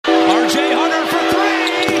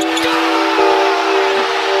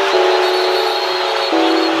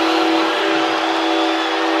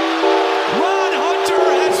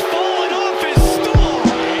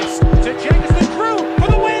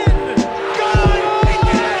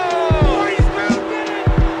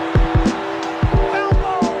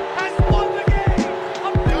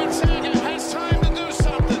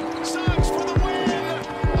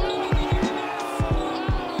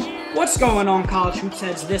going on, College Hoops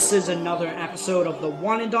Heads? This is another episode of the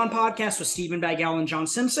One and Done podcast with Stephen Baggell and John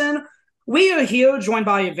Simpson. We are here joined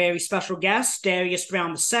by a very special guest, Darius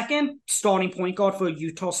Brown II, starting point guard for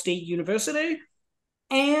Utah State University.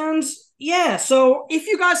 And yeah, so if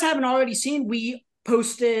you guys haven't already seen, we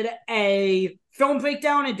posted a film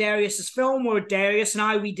breakdown in Darius's film where Darius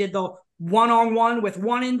and we did the one-on-one with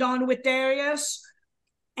One and Done with Darius.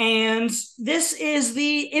 And this is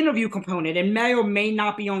the interview component. It may or may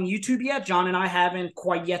not be on YouTube yet. John and I haven't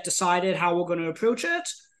quite yet decided how we're going to approach it.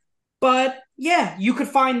 But yeah, you could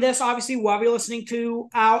find this obviously while you're listening to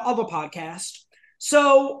our other podcast.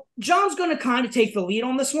 So John's going to kind of take the lead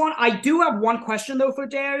on this one. I do have one question, though, for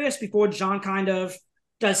Darius before John kind of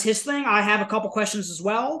does his thing. I have a couple questions as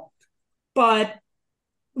well. But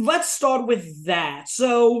let's start with that.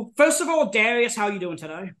 So first of all, Darius, how are you doing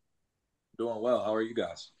today? Doing well. How are you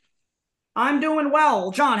guys? I'm doing well.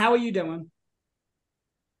 John, how are you doing?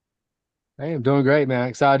 Hey, I'm doing great, man.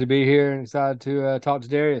 Excited to be here and excited to talk to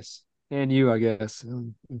Darius and you, I guess.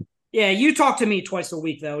 Yeah, you talk to me twice a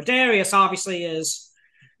week, though. Darius obviously is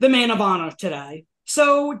the man of honor today.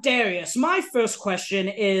 So, Darius, my first question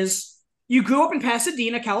is, you grew up in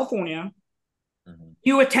Pasadena, California. Mm-hmm.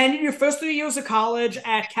 You attended your first 3 years of college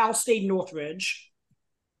at Cal State Northridge.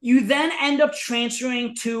 You then end up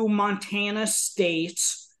transferring to Montana State,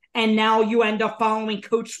 and now you end up following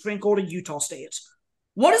Coach Sprinkle to Utah State.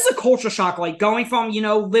 What is the culture shock like going from,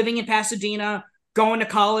 living in Pasadena, going to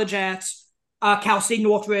college at Cal State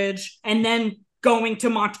Northridge, and then going to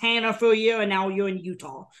Montana for a year, and now you're in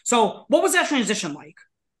Utah? So what was that transition like?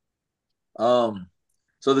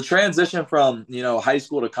 So the transition from, high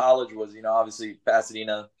school to college was, obviously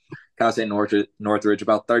Pasadena, Cal State Northridge,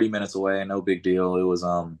 about 30 minutes away. No big deal. It was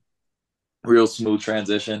real smooth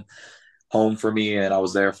transition home for me, and I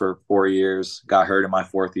was there for 4 years. Got hurt in my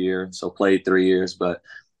fourth year, so played 3 years, but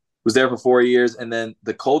was there for 4 years. And then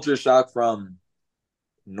the culture shock from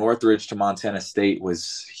Northridge to Montana State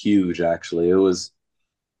was huge. Actually, it was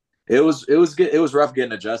rough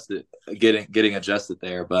getting adjusted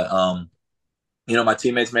there, but my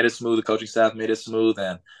teammates made it smooth. The coaching staff made it smooth,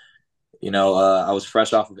 and I was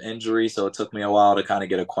fresh off of injury, so it took me a while to kind of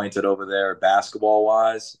get acquainted over there basketball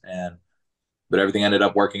wise, but everything ended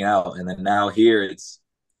up working out. And then now here it's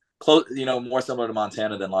close, more similar to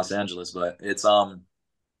Montana than Los Angeles, but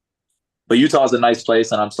but Utah is a nice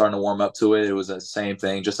place, and I'm starting to warm up to it. It was the same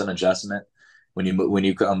thing, just an adjustment when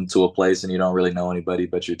you come to a place and you don't really know anybody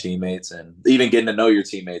but your teammates, and even getting to know your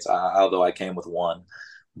teammates. Although I came with one,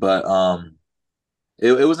 but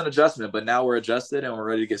it was an adjustment. But now we're adjusted and we're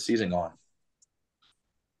ready to get season going.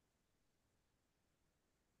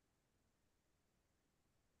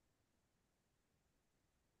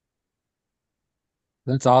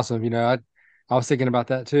 That's awesome. I was thinking about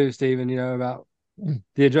that too, Stephen, about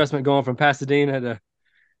the adjustment going from Pasadena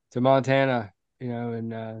to Montana,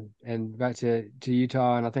 and back to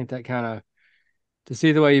Utah. And I think that kind of to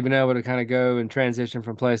see the way you've been able to kind of go and transition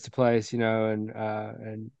from place to place,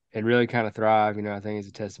 and really kind of thrive, I think is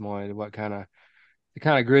a testimony to what the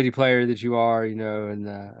kind of gritty player that you are, and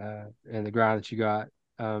the grind that you got.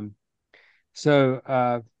 So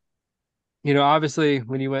obviously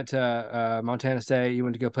when you went to Montana State, you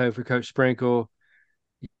went to go play for Coach Sprinkle.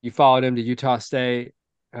 You followed him to Utah State.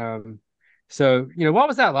 So what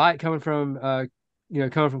was that like coming from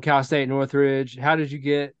Cal State Northridge? How did you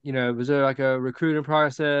get, was there like a recruiting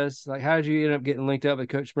process? Like how did you end up getting linked up with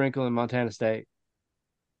Coach Sprinkle in Montana State?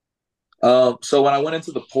 So when I went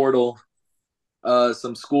into the portal,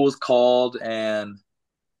 some schools called, and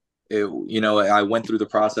I went through the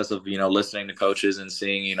process of, listening to coaches and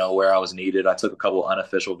seeing, where I was needed. I took a couple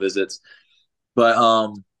unofficial visits,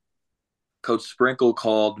 but Coach Sprinkle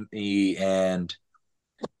called me, and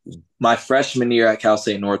my freshman year at Cal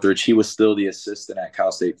State Northridge, he was still the assistant at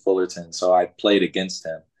Cal State Fullerton. So I played against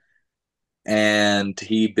him, and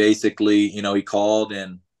he basically, he called,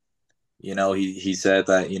 and, he said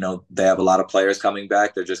that, they have a lot of players coming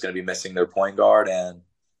back. They're just going to be missing their point guard, and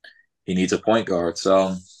he needs a point guard.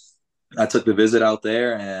 So I took the visit out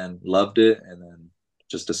there and loved it, and then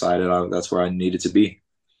just decided that's where I needed to be.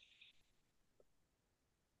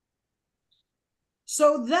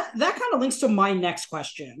 So that kind of links to my next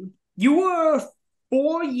question. You were a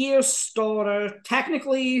 4-year starter,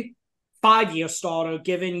 technically 5-year starter,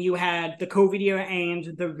 given you had the COVID year and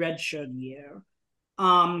the redshirt year.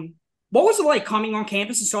 What was it like coming on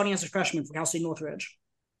campus and starting as a freshman for Cal State Northridge?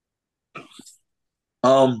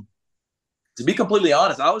 To be completely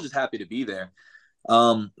honest, I was just happy to be there.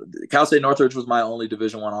 Cal State Northridge was my only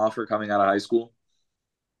Division I offer coming out of high school,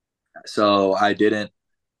 so I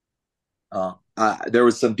there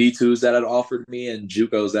was some D2s that had offered me and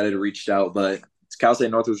JUCOs that had reached out, but Cal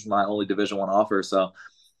State Northridge was my only Division I offer. So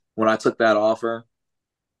when I took that offer,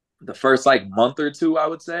 the first like month or two, I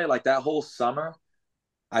would say, like that whole summer,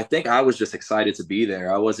 I think I was just excited to be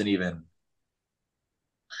there. I wasn't even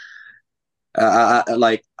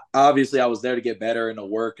like obviously I was there to get better and to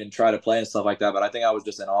work and try to play and stuff like that. But I think I was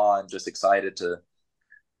just in awe and just excited to,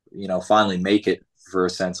 finally make it for a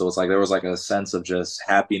sense. So it's like there was like a sense of just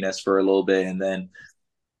happiness for a little bit. And then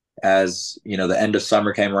as the end of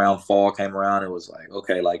summer came around, fall came around, it was like,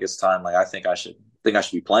 okay, like it's time. Like I think I should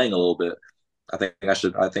be playing a little bit. I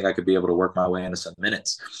think I could be able to work my way into some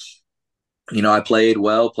minutes. I played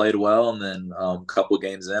well, and then a couple of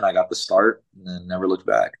games in, I got the start, and then never looked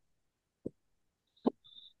back.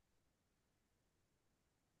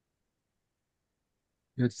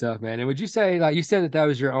 Good stuff, man. And would you say, like you said, that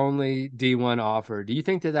was your only D1 offer? Do you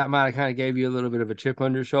think that might have kind of gave you a little bit of a chip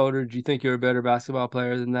on your shoulder? Do you think you're a better basketball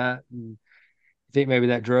player than that? And you think maybe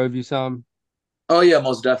that drove you some? Oh yeah,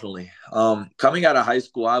 most definitely. Coming out of high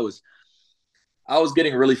school, I was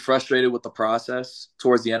getting really frustrated with the process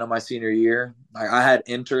towards the end of my senior year. I had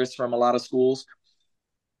interest from a lot of schools,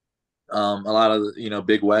 a lot of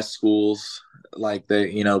Big West schools. Like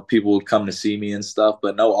people would come to see me and stuff,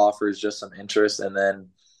 but no offers, just some interest. And then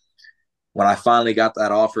when I finally got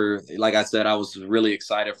that offer, like I said, I was really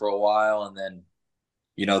excited for a while, and then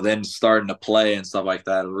then starting to play and stuff like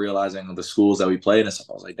that, realizing the schools that we played and stuff,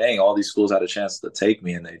 I was like, dang, all these schools had a chance to take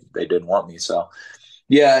me, and they didn't want me. So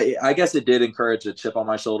yeah, I guess it did encourage a chip on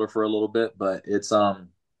my shoulder for a little bit, but it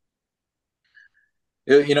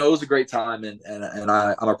was a great time, and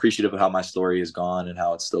I'm appreciative of how my story has gone and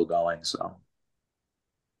how it's still going. So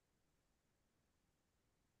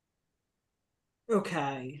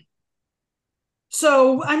Okay.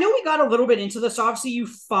 So I know we got a little bit into this. Obviously, you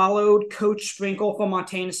followed Coach Sprinkle from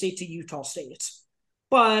Montana State to Utah State.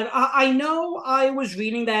 But I know I was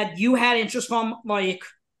reading that you had interest from like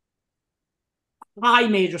high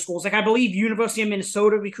major schools. Like I believe University of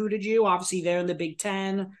Minnesota recruited you. Obviously, they're in the Big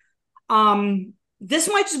Ten. This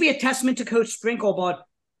might just be a testament to Coach Sprinkle, but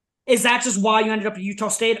is that just why you ended up at Utah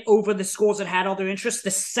State over the schools that had other interests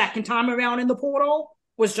the second time around in the portal?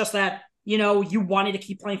 Was just that, you wanted to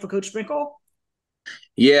keep playing for Coach Sprinkle?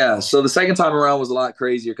 yeah, so the second time around was a lot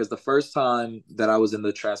crazier because the first time that I was in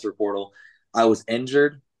the transfer portal, I was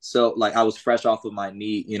injured. So like I was fresh off of my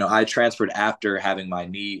knee. I transferred after having my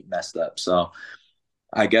knee messed up. So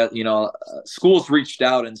I guess schools reached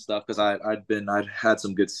out and stuff because I'd had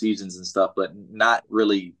some good seasons and stuff, but not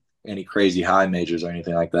really any crazy high majors or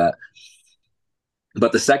anything like that.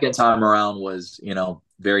 But the second time around was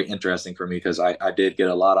very interesting for me because I did get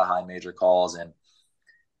a lot of high major calls, and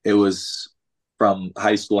it was from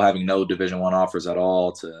high school having no Division I offers at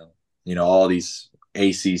all to all these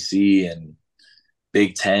ACC and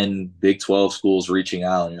Big 10, Big 12 schools reaching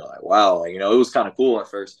out, and you're like, wow, like, it was kind of cool at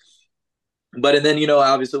first. But and then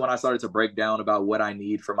obviously when I started to break down about what I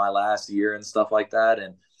need for my last year and stuff like that,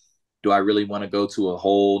 and do I really want to go to a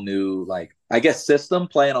whole new, like, I guess system,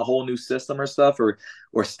 playing a whole new system or stuff,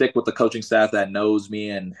 or stick with the coaching staff that knows me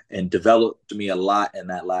and developed me a lot in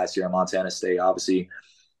that last year in Montana State. Obviously,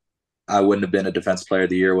 I wouldn't have been a defense player of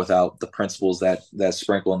the year without the principles that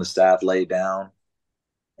Sprinkle and the staff laid down,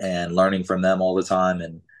 and learning from them all the time,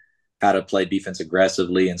 and how to play defense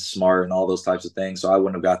aggressively and smart and all those types of things. So I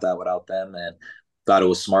wouldn't have got that without them, and thought it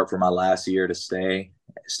was smart for my last year to stay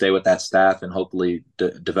with that staff and hopefully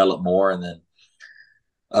develop more, and then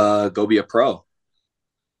go be a pro.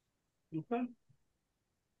 Okay.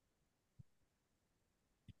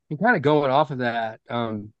 And kind of going off of that,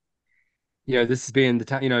 this is being the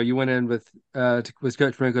time, you went in with Coach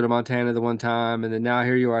Sprinkle to Montana the one time, and then now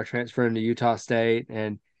here you are transferring to Utah State.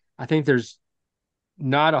 And I think there's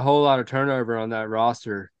not a whole lot of turnover on that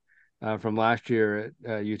roster from last year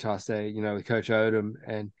at Utah State, with Coach Odom.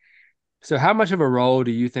 And so how much of a role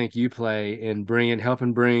do you think you play in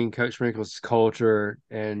helping bring Coach Sprinkle's culture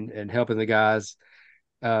and helping the guys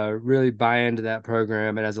really buy into that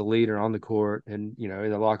program and as a leader on the court and,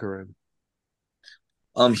 in the locker room?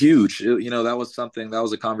 Huge. That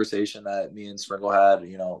was a conversation that me and Sprinkle had,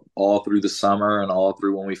 all through the summer and all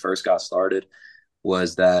through when we first got started,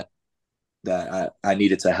 was that I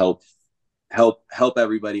needed to help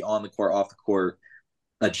everybody on the court, off the court,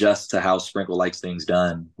 adjust to how Sprinkle likes things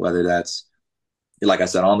done, whether that's, like I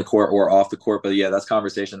said, on the court or off the court. But yeah, that's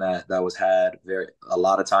conversation that was had a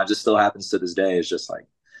lot of times. It still happens to this day. It's just like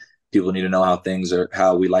people need to know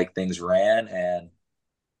how we like things ran, and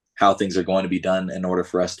how things are going to be done in order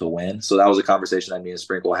for us to win. So that was a conversation that me and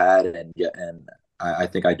Sprinkle had, and yeah, and I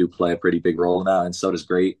think I do play a pretty big role in that, and so does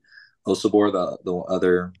Great Osabor, the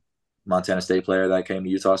other Montana State player that came to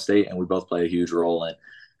Utah State, and we both play a huge role in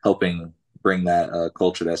helping bring that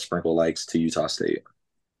culture that Sprinkle likes to Utah State.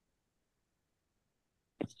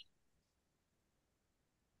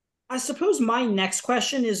 I suppose my next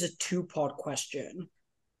question is a two-part question.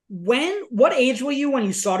 What age were you when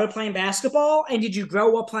you started playing basketball, and did you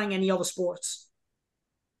grow up playing any other sports?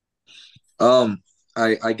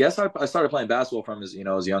 I guess I started playing basketball from as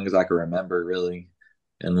young as I can remember, really,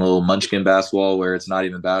 in little munchkin basketball where it's not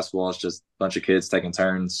even basketball; it's just a bunch of kids taking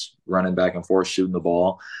turns running back and forth shooting the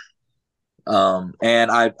ball.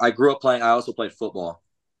 And I grew up playing. I also played football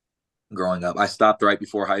growing up. I stopped right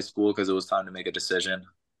before high school because it was time to make a decision.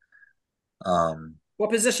 What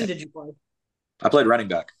position did you play? I played running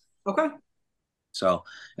back. Okay. So,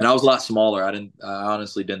 and I was a lot smaller. I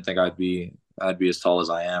honestly didn't think I'd be as tall as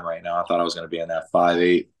I am right now. I thought I was going to be in that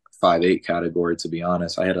 5'8" category. To be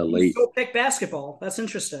honest, I had a You late. still pick basketball. That's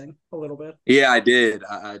interesting. A little bit. Yeah, I did.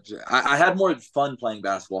 I had more fun playing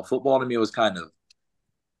basketball. Football to me was kind of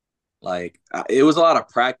like it was a lot of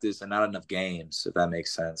practice and not enough games. If that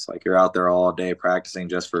makes sense. Like you're out there all day practicing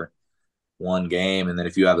just for one game, and then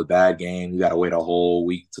if you have a bad game, you got to wait a whole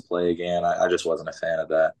week to play again. I just wasn't a fan of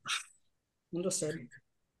that. Understood.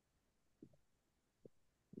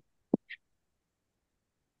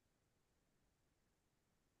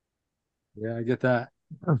 Yeah, I get that.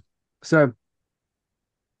 So,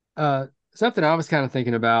 something I was kind of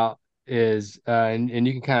thinking about is, and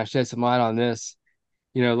you can kind of shed some light on this.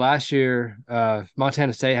 Last year,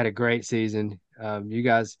 Montana State had a great season. You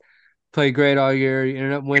guys played great all year. You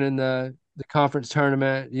ended up winning the conference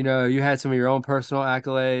tournament. You had some of your own personal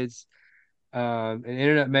accolades, and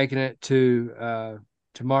ended up making it to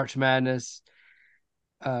March Madness.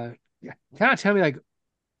 Yeah, kind of tell me like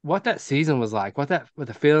what that season was like, what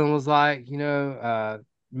the feeling was like.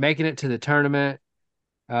 Making it to the tournament.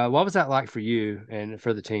 What was that like for you and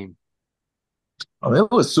for the team?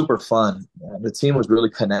 It was super fun. The team was really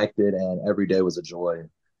connected, and every day was a joy.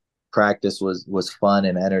 Practice was fun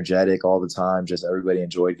and energetic all the time. Just everybody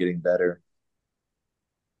enjoyed getting better.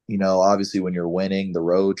 Obviously when you're winning, the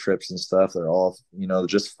road trips and stuff, they're all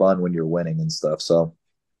just fun when you're winning and stuff. So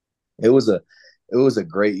it was a it was a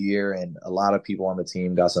great year, and a lot of people on the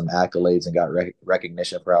team got some accolades and got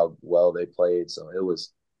recognition for how well they played. So it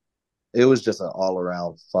was just an all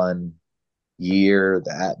around fun year.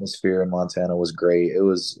 The atmosphere in Montana was great. It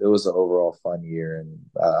was an overall fun year, and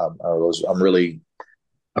I'm really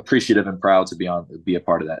appreciative and proud to be a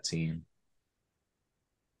part of that team.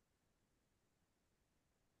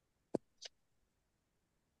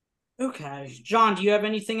 Okay. John, do you have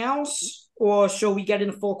anything else? Or shall we get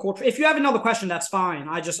into full court? If you have another question, that's fine.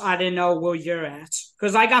 I didn't know where you're at.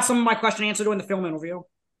 Because I got some of my question answered during the film interview.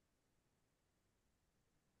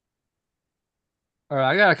 All right,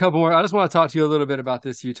 I got a couple more. I just want to talk to you a little bit about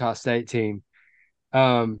this Utah State team.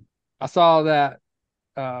 Um, I saw that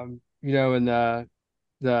in the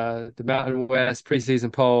Mountain West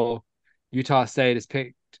preseason poll, Utah State is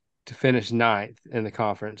picked to finish ninth in the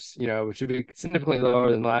conference, which would be significantly lower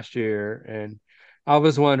than last year. And I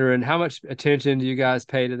was wondering how much attention do you guys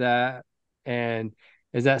pay to that? And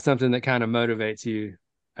is that something that kind of motivates you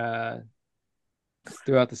uh,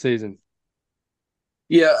 throughout the season?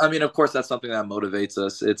 Yeah, I mean, of course, that's something that motivates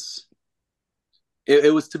us.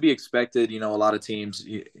 It was to be expected. A lot of teams,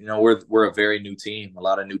 we're a very new team, a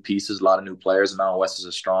lot of new pieces, a lot of new players. Mountain West is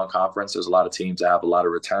a strong conference. There's a lot of teams that have a lot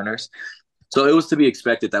of returners. So it was to be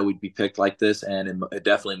expected that we'd be picked like this, and it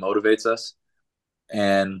definitely motivates us.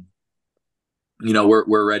 And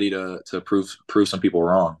we're ready to prove some people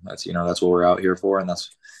wrong. That's what we're out here for, and that's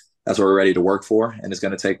what we're ready to work for. And it's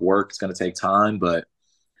going to take work. It's going to take time, but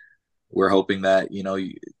we're hoping that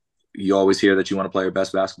you always hear that you want to play your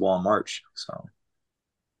best basketball in March. So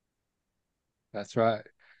That's right.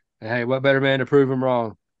 And hey, what better man to prove them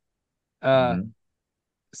wrong? Uh, mm-hmm.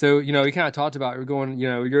 so you kind of talked about you're going,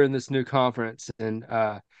 you're in this new conference, and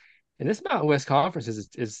this Mountain West Conference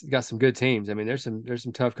is got some good teams. I mean, there's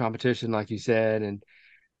some tough competition, like you said, and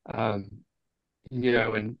um,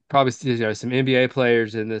 and probably some NBA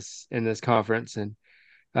players in this conference, and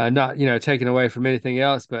not taking away from anything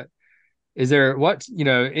else, but is there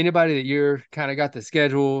anybody that you're kind of got the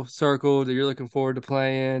schedule circled that you're looking forward to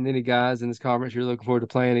playing? Any guys in this conference you're looking forward to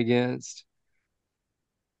playing against?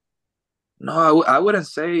 No, I wouldn't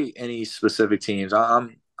say any specific teams.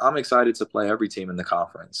 I'm excited to play every team in the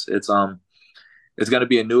conference. It's going to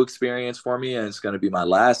be a new experience for me, and it's going to be my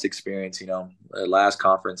last experience, last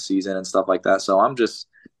conference season and stuff like that. So I'm just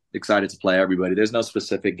excited to play everybody. There's no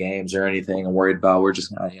specific games or anything I'm worried about. We're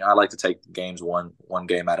just, I like to take games one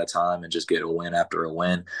game at a time and just get a win after a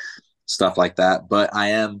win, stuff like that. But I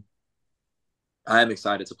am I am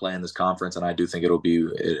excited to play in this conference, and I do think it'll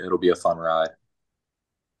be a fun ride.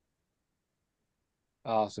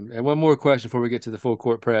 Awesome. And one more question before we get to the full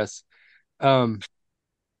court press. Um,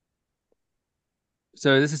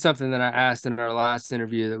 so this is something that I asked in our last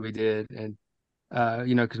interview that we did, and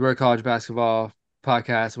because we're a college basketball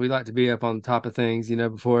podcast, we like to be up on top of things,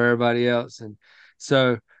 before everybody else. And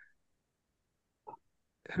so,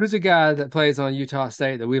 who's a guy that plays on Utah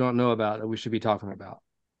State that we don't know about that we should be talking about?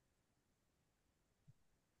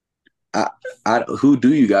 I, who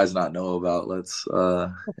do you guys not know about?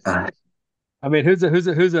 I mean, who's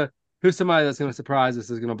somebody that's going to surprise us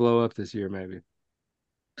is going to blow up this year, maybe?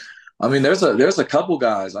 I mean, there's a couple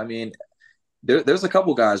guys. I mean, there's a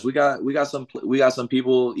couple guys. We got some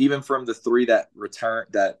people even from the three that returned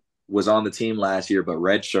that was on the team last year but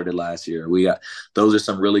redshirted last year. We got those are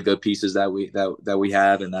some really good pieces that we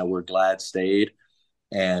have and that we're glad stayed.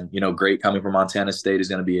 And great coming from Montana State is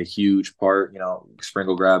going to be a huge part.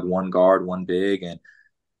 Sprinkle grabbed one guard, one big, and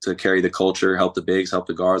to carry the culture, help the bigs, help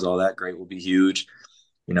the guards, all that great will be huge.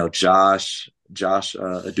 Josh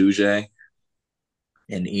Aduje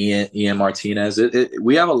and Ian Martinez.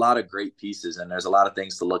 We have a lot of great pieces, and there's a lot of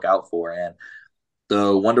things to look out for. And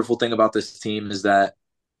the wonderful thing about this team is that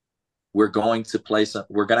we're going to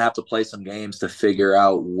have to play some games to figure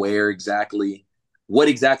out what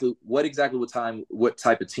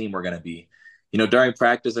type of team we're going to be. During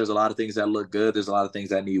practice, there's a lot of things that look good. There's a lot of things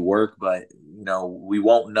that need work, but we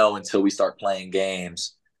won't know until we start playing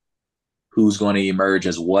games who's going to emerge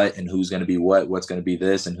as what and who's going to be what's going to be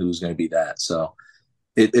this and who's going to be that. So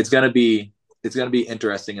it's going to be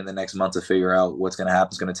interesting in the next month to figure out what's going to happen.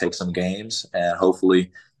 It's going to take some games, and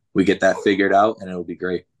hopefully we get that figured out, and it'll be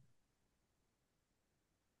great.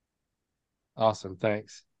 Awesome,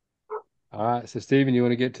 thanks. All right, so Steven, you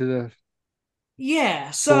want to get to the Yeah,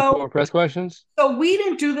 full so court press questions? so we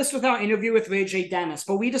didn't do this with our interview with Ray J. Dennis,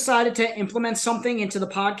 but we decided to implement something into the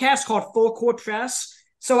podcast called Full Court Press.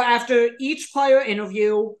 So after each player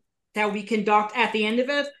interview that we conduct at the end of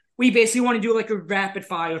it, we basically want to do like a rapid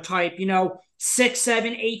fire type, 6,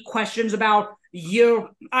 7, 8 questions about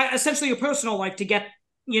essentially your personal life to get,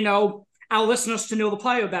 our listeners to know the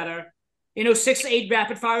player better. 6 to 8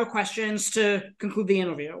 rapid fire questions to conclude the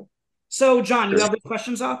interview. So, John, you have the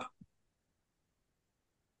questions up?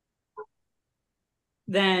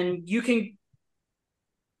 Then you can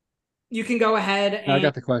go ahead I and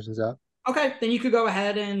got the questions up. okay, then you could go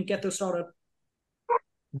ahead and get those started.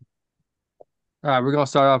 All right, we're gonna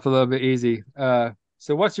start off a little bit easy. So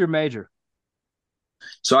what's your major?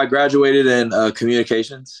 So I graduated in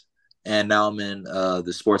communications, and now I'm in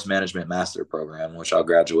the sports management master program, which I'll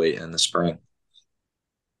graduate in the spring.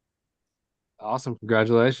 Awesome,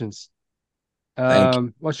 congratulations.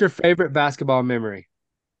 Thank What's your favorite basketball memory?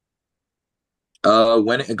 you.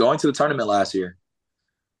 When going to the tournament last year,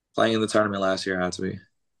 playing in the tournament last year had to be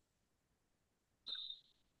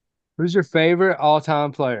Who's your favorite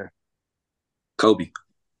all-time player? Kobe.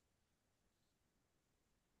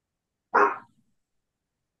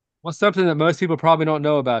 What's something that most people probably don't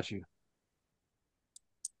know about you?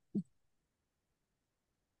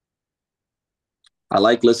 I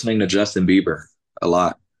like listening to Justin Bieber a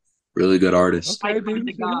lot. Really good artist. Okay, I pray to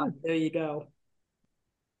Beavis, God. There you go.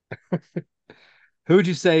 who would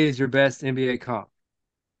you say is your best NBA comp?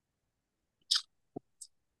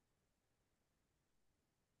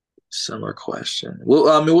 Similar question. Well,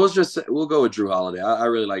 I mean, we'll go with Drew Holiday. I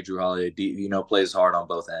really like Drew Holiday. Plays hard on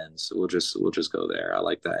both ends. So we'll just go there. I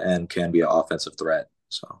like that, and can be an offensive threat.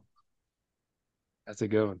 So That's a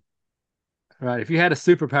good one. All right, if you had a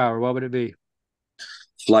superpower, what would it be?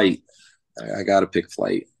 flight. I got to pick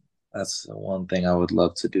flight. That's the one thing I would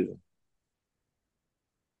love to do.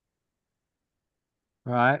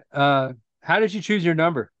 All right. How did you choose your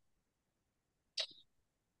number?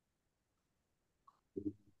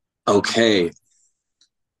 Okay.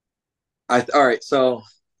 All right. So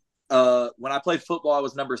when I played football, I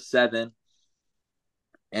was number 7,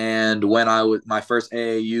 and when I was my first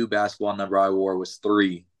AAU basketball number I wore was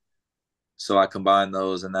 3. So I combined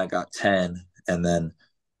those, and that got 10. And then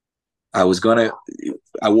I was gonna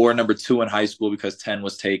I wore number 2 in high school because 10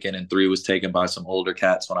 was taken and 3 was taken by some older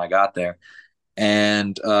cats when I got there.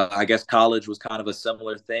 And I guess college was kind of a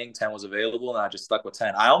similar thing. 10 was available, and I just stuck with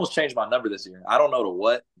 10. I almost changed my number this year. I don't know to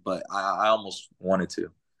what, but I almost wanted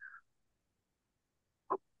to.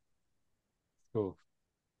 Cool.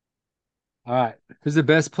 All right. Who's the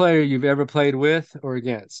best player you've ever played with or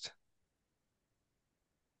against?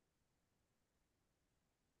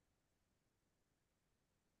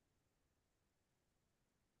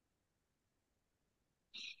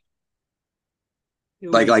 It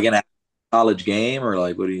would Like be in a college game, or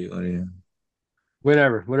like what do you?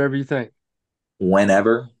 whatever you think.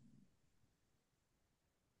 Whenever.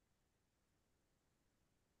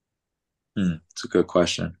 It's a good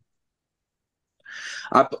question.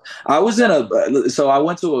 I I was in a so I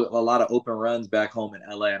went to a lot of open runs back home in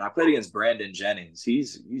LA, and I played against Brandon Jennings.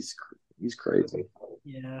 He's crazy.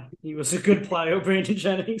 Yeah, he was a good player, Brandon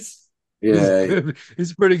Jennings. Yeah,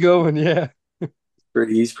 He's a pretty good one, yeah.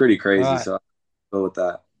 he's pretty All crazy. right, So I'll go with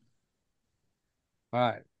that. all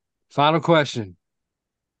right. Final question: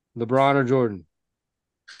 LeBron or Jordan?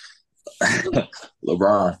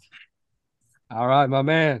 LeBron. All right, my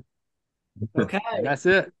man. And Okay. that's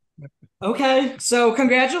it. Okay, so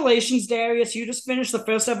congratulations, Darius. You just finished the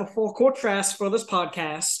first ever full court press for this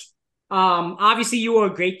podcast. Obviously, you were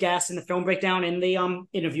a great guest in the film breakdown and the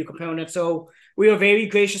interview component. So we are very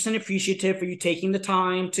gracious and appreciative for you taking the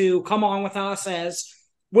time to come on with us as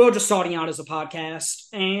we're just starting out as a podcast.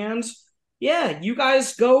 And yeah, you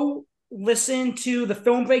guys go listen to the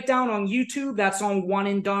film breakdown on YouTube. That's on One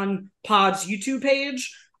and Done Pod's YouTube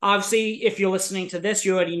page. Obviously, if you're listening to this,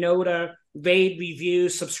 you already know to rate, review,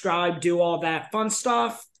 subscribe, do all that fun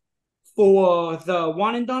stuff for the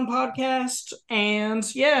One and Done podcast. And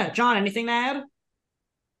yeah, John, anything to add?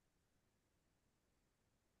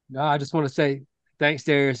 No, I just want to say thanks,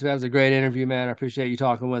 Darius. That was a great interview, man. I appreciate you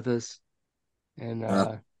talking with us and Uh,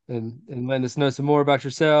 uh and letting us know some more about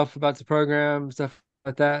yourself, about the program, stuff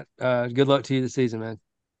like that. Good luck to you this season, man.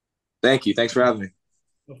 Thank you. Thanks for having me.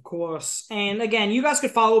 Of course. And again, you guys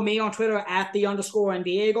could follow me on Twitter at the underscore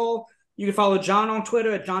NBAgle. You can follow John on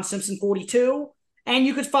Twitter at John Simpson42. And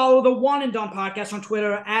you could follow the One and Done podcast on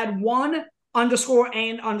Twitter at one underscore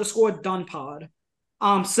and underscore done pod.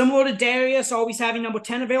 Similar to Darius, always having number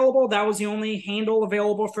 10 available. That was the only handle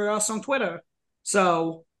available for us on Twitter.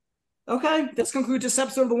 So, okay, this concludes this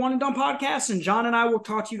episode of the One and Done podcast. And John and I will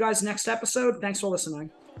talk to you guys next episode. Thanks for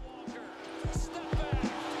listening.